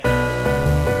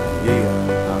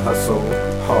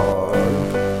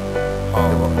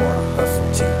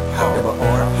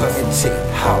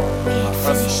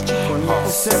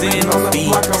24/7 on the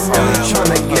block, I'm really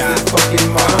tryna get this fucking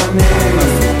money.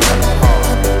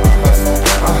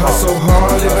 I hustle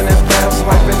hard, living that fast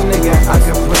life, and nigga, I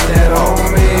can put that on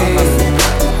me.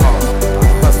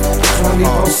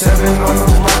 24/7 on the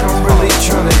block, I'm really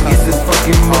tryna get this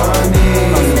fucking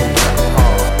money.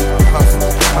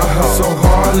 I hustle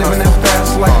hard, living that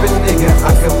fast life, and nigga,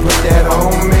 I can put that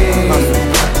on me.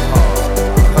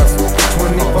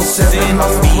 24/7 on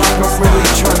the block, I'm really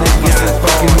tryna get this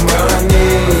fucking money.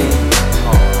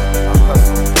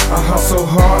 I hustle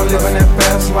hard, living that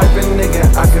fast life, and nigga,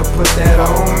 I can put that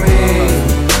on me.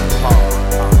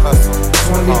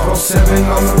 24/7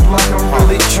 on the block, I'm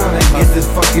really tryna get this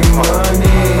fucking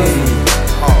money.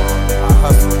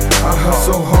 I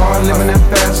hustle hard, living that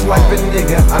fast life, and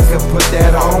nigga, I can put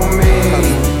that on me.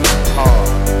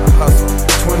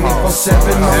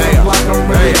 24/7 on the block, I'm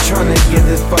really tryna get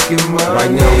this fucking money.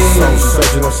 Right now I'm so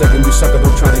searching on second, you sucker,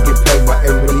 don't try to get paid while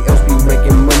everybody else be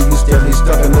making money. You still be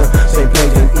stuck in the same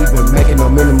page and even making no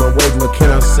minimum wage. What can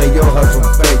I say? Your hustle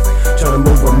fake. Tryna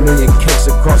move a million cakes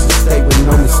across the state with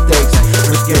no mistakes.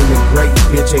 Risk getting the great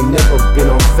bitch, ain't never been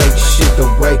on fake shit the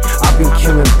way I've been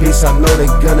killing beats. I know they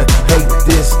gonna hate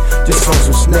this, just on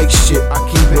some snake shit. I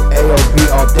keep it AOB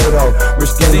all day though.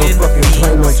 Risk getting no fucking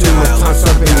plane, no too much time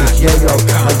serving this yayo.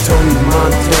 Like Tony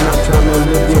Montana, I'm tryna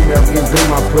live the American dream.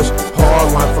 I push hard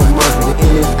line for months, but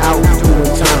in and out,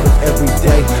 doing time every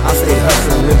day. I stay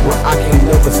hustling, live where I can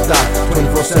never stop.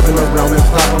 24/7 around the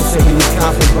clock, I'm shaking these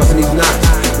confidence, busting these knots.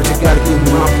 But you gotta give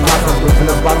me my pop, I'm whipping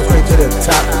the bottom straight to the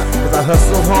top. Cause I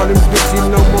hustle hard and bitch, you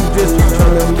know I'm just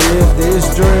tryna live this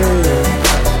dream.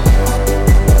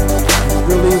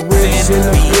 Really rich in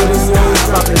the building, you ain't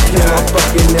about to kill my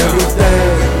fucking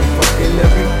everything. Fucking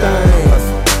everything.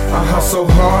 I hustle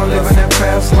hard, living that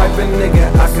fast life, and nigga,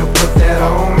 I can put that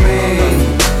on me.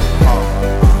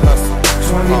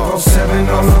 24/7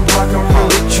 on the block, I'm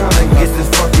really tryna get this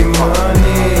fucking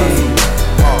money.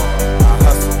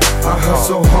 I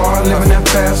hustle hard, living that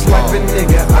fast life, and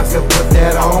nigga, I can put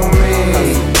that on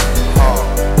me.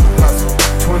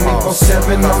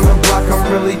 24/7 on the block, I'm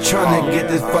really tryna get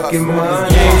this fucking money.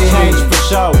 Games change for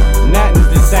show, nothing's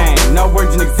the same. No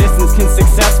words in existence can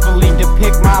successfully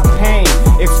depict my pain.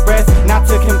 Express, not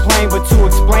to complain, but to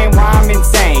explain why I'm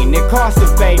insane. It costs a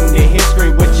fade into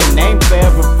history with your name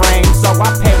forever framed. So I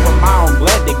pay with my own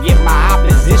blood to get my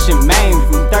opposition maimed.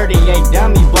 From 38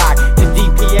 dummy block to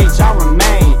DPH, I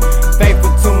remain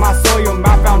faithful to my soil,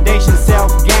 my foundation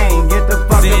self-gain. Get the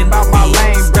fuck about my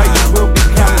lane, bro, you will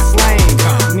become slain.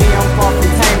 Me, I'm far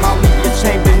from tame, I'll leave your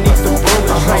chain beneath the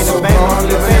bullet train. Available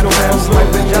to fatal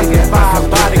fools, justified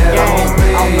by the game.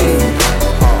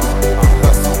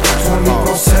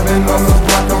 24/7 on the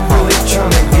block, I'm really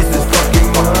tryna get this fucking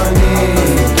money.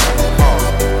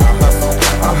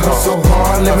 I hustle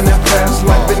hard, living that fast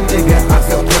life, and nigga, I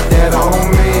can put that on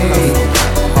me.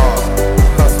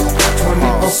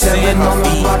 24/7 on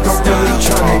the block, I'm really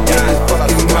tryna get this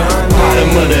fucking money.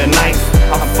 Bottom of the knife,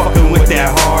 I'm fucking with that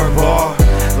hard bar.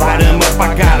 Light 'em up,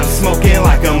 I got 'em smoking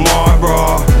like a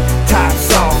Marlboro. Tops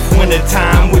off, winter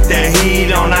time with that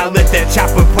heat on. I let that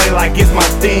chopper play like it's my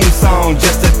theme song,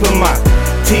 just to put my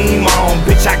team on.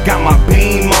 Bitch, I got my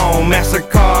beam on.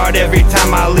 MasterCard every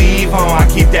time I leave home, I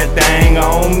keep that thing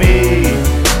on me.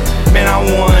 Man, I'm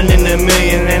one in a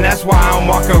million, and that's why I'm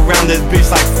walking around this bitch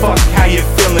like fuck how you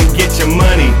feeling, get your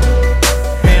money.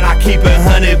 Man, I keep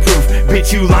 100 proof.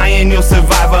 Bitch, you lying, you'll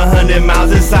survive 100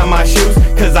 miles inside my shoes.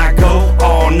 Cause I go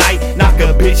all night, knock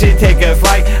a bitch and take a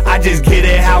flight. I just get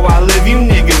it how I live, you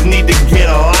niggas need to get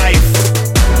a life.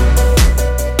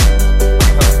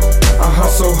 I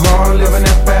hustle hard, living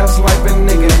that fast life, and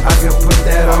nigga, I can put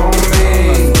that on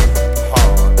me.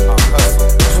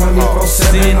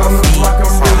 24/7 on the block,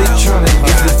 I'm really tryna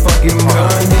get this fucking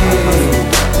money.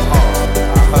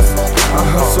 I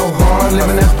hustle hard,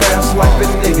 living that fast life,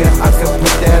 and nigga, I can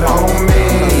put that on me.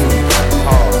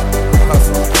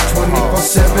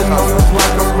 24/7 on the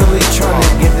block, I'm really tryna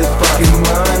get this fucking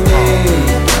money.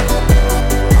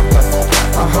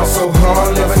 I hustle hard,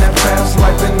 living that fast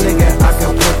life, and nigga, I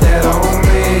can put that on me.